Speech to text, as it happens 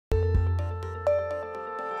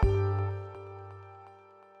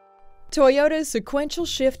Toyota's sequential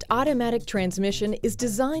shift automatic transmission is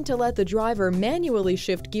designed to let the driver manually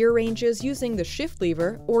shift gear ranges using the shift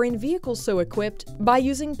lever or in vehicles so equipped by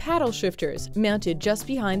using paddle shifters mounted just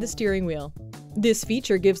behind the steering wheel. This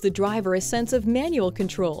feature gives the driver a sense of manual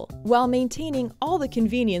control while maintaining all the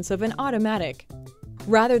convenience of an automatic.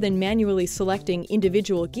 Rather than manually selecting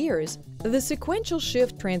individual gears, the sequential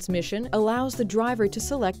shift transmission allows the driver to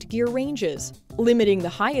select gear ranges, limiting the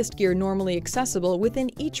highest gear normally accessible within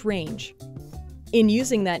each range. In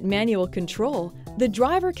using that manual control, the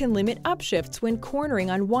driver can limit upshifts when cornering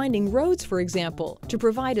on winding roads, for example, to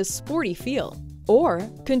provide a sporty feel, or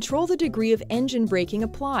control the degree of engine braking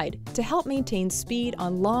applied to help maintain speed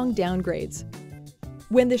on long downgrades.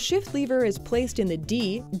 When the shift lever is placed in the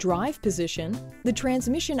D, drive position, the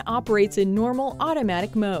transmission operates in normal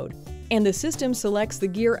automatic mode, and the system selects the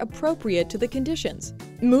gear appropriate to the conditions.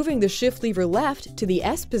 Moving the shift lever left to the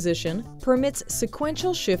S position permits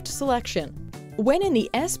sequential shift selection. When in the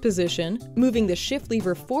S position, moving the shift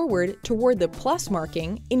lever forward toward the plus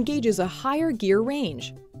marking engages a higher gear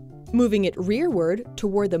range. Moving it rearward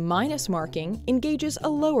toward the minus marking engages a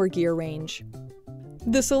lower gear range.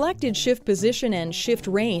 The selected shift position and shift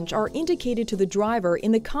range are indicated to the driver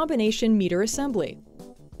in the combination meter assembly.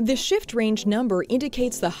 The shift range number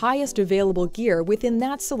indicates the highest available gear within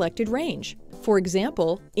that selected range. For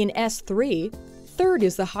example, in S3, third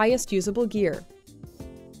is the highest usable gear.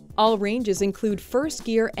 All ranges include first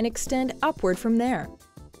gear and extend upward from there.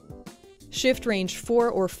 Shift range 4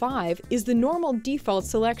 or 5 is the normal default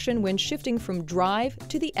selection when shifting from drive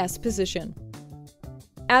to the S position.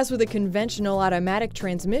 As with a conventional automatic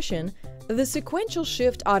transmission, the sequential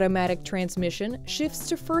shift automatic transmission shifts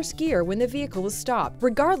to first gear when the vehicle is stopped,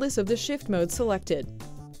 regardless of the shift mode selected.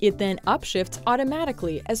 It then upshifts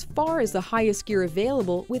automatically as far as the highest gear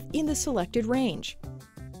available within the selected range.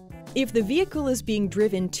 If the vehicle is being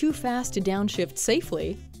driven too fast to downshift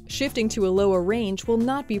safely, shifting to a lower range will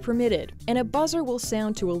not be permitted, and a buzzer will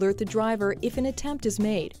sound to alert the driver if an attempt is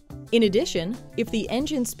made. In addition, if the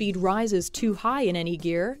engine speed rises too high in any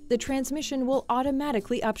gear, the transmission will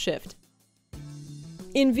automatically upshift.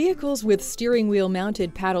 In vehicles with steering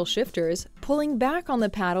wheel-mounted paddle shifters, pulling back on the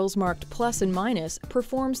paddles marked plus and minus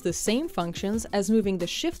performs the same functions as moving the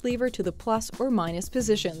shift lever to the plus or minus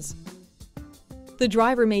positions. The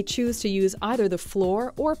driver may choose to use either the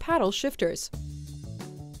floor or paddle shifters.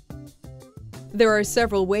 There are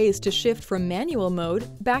several ways to shift from manual mode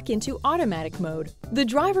back into automatic mode. The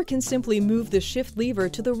driver can simply move the shift lever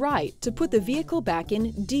to the right to put the vehicle back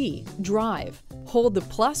in D, drive, hold the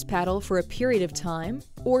plus paddle for a period of time,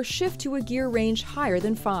 or shift to a gear range higher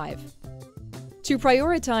than 5. To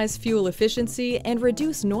prioritize fuel efficiency and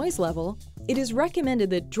reduce noise level, it is recommended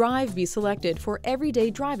that drive be selected for everyday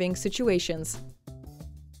driving situations.